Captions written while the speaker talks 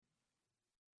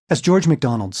As George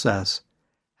MacDonald says,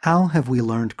 how have we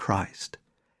learned Christ?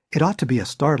 It ought to be a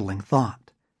startling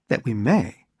thought that we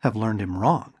may have learned him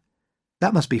wrong.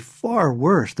 That must be far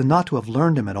worse than not to have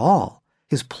learned him at all.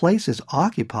 His place is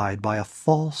occupied by a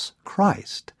false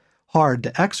Christ, hard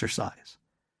to exercise.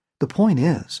 The point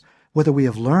is whether we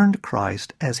have learned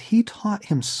Christ as he taught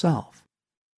himself,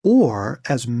 or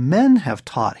as men have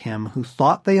taught him who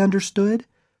thought they understood,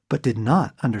 but did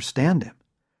not understand him.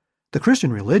 The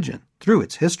Christian religion, through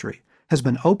its history, has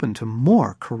been open to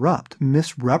more corrupt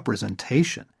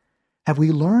misrepresentation. Have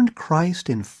we learned Christ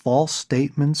in false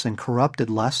statements and corrupted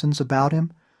lessons about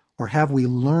him, or have we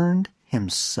learned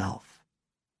himself?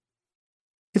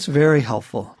 It's very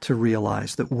helpful to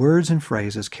realize that words and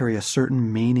phrases carry a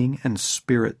certain meaning and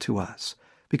spirit to us,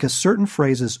 because certain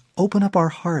phrases open up our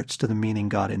hearts to the meaning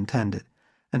God intended,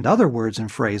 and other words and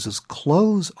phrases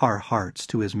close our hearts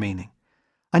to his meaning.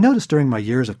 I noticed during my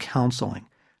years of counseling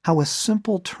how a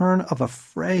simple turn of a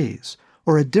phrase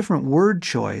or a different word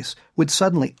choice would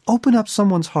suddenly open up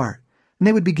someone's heart, and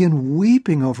they would begin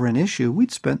weeping over an issue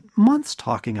we'd spent months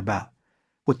talking about.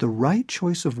 With the right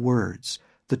choice of words,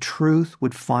 the truth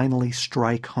would finally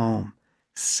strike home,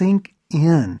 sink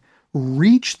in,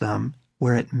 reach them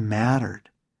where it mattered.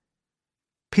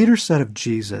 Peter said of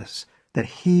Jesus that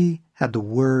he had the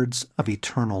words of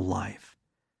eternal life.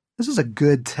 This is a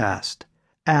good test.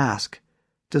 Ask,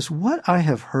 does what I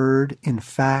have heard in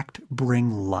fact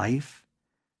bring life?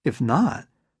 If not,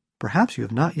 perhaps you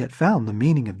have not yet found the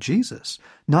meaning of Jesus,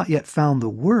 not yet found the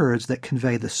words that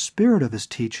convey the spirit of his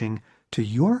teaching to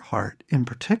your heart in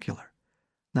particular.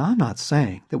 Now, I'm not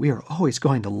saying that we are always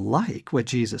going to like what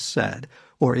Jesus said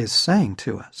or is saying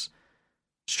to us.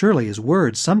 Surely his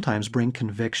words sometimes bring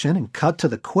conviction and cut to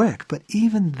the quick, but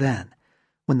even then,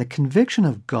 when the conviction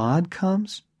of God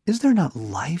comes, is there not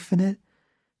life in it?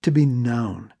 To be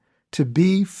known, to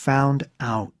be found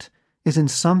out, is in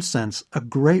some sense a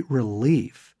great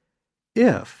relief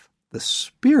if the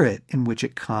spirit in which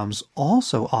it comes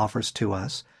also offers to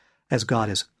us, as God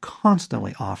is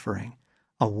constantly offering,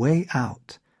 a way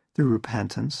out through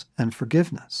repentance and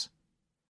forgiveness.